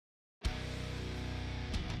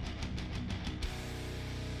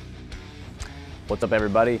What's up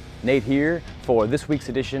everybody? Nate here for this week's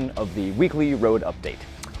edition of the Weekly Road Update.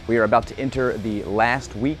 We are about to enter the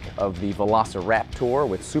last week of the VelocirapTOUR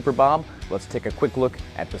with Super Bob. Let's take a quick look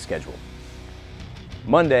at the schedule.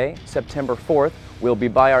 Monday, September 4th, we'll be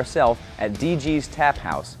by ourselves at DG's Tap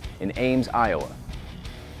House in Ames, Iowa.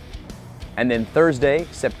 And then Thursday,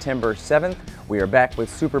 September 7th, we are back with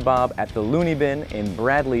Super Bob at the Looney Bin in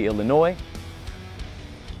Bradley, Illinois.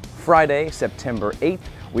 Friday, September 8th,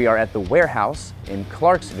 we are at the Warehouse in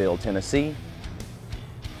Clarksville, Tennessee.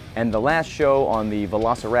 And the last show on the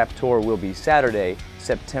VelocirapTOUR will be Saturday,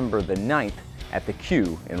 September the 9th at the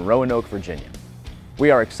Q in Roanoke, Virginia.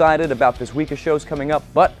 We are excited about this week of shows coming up,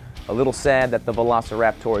 but a little sad that the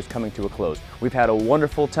VelocirapTOUR is coming to a close. We've had a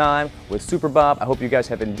wonderful time with Super Bob. I hope you guys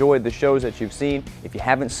have enjoyed the shows that you've seen. If you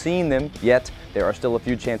haven't seen them yet, there are still a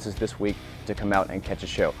few chances this week to come out and catch a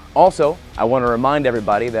show. Also, I want to remind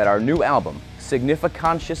everybody that our new album,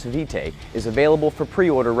 Significantius Vitae, is available for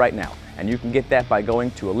pre-order right now. And you can get that by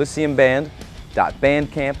going to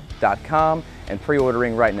elisiumband.bandcamp.com and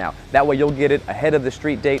pre-ordering right now. That way you'll get it ahead of the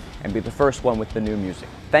street date and be the first one with the new music.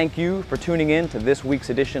 Thank you for tuning in to this week's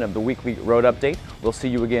edition of the Weekly Road Update. We'll see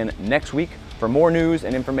you again next week for more news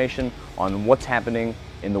and information on what's happening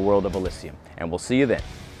in the world of Elisium. And we'll see you then.